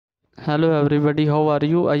Hello everybody, how are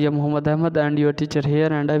you? I am Muhammad Ahmed and your teacher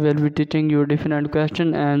here, and I will be teaching you different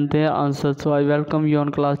questions and their answers. So I welcome you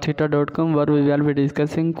on classtheta.com where we will be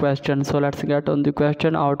discussing questions. So let's get on the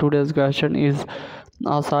question. Our today's question is: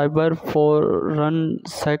 a cyber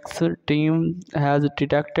forensics team has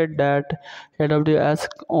detected that AWS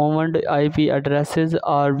owned IP addresses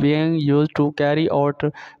are being used to carry out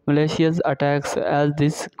malicious attacks, as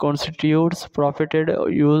this constitutes prohibited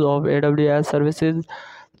use of AWS services.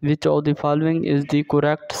 Which of the following is the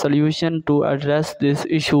correct solution to address this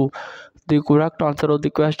issue? The correct answer of the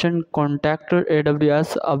question: contact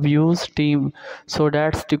AWS abuse team. So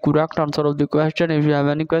that's the correct answer of the question. If you have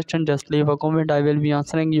any question, just leave a comment. I will be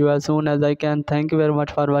answering you as soon as I can. Thank you very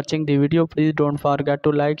much for watching the video. Please don't forget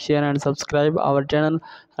to like, share and subscribe our channel.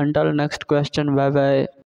 Until next question, bye bye.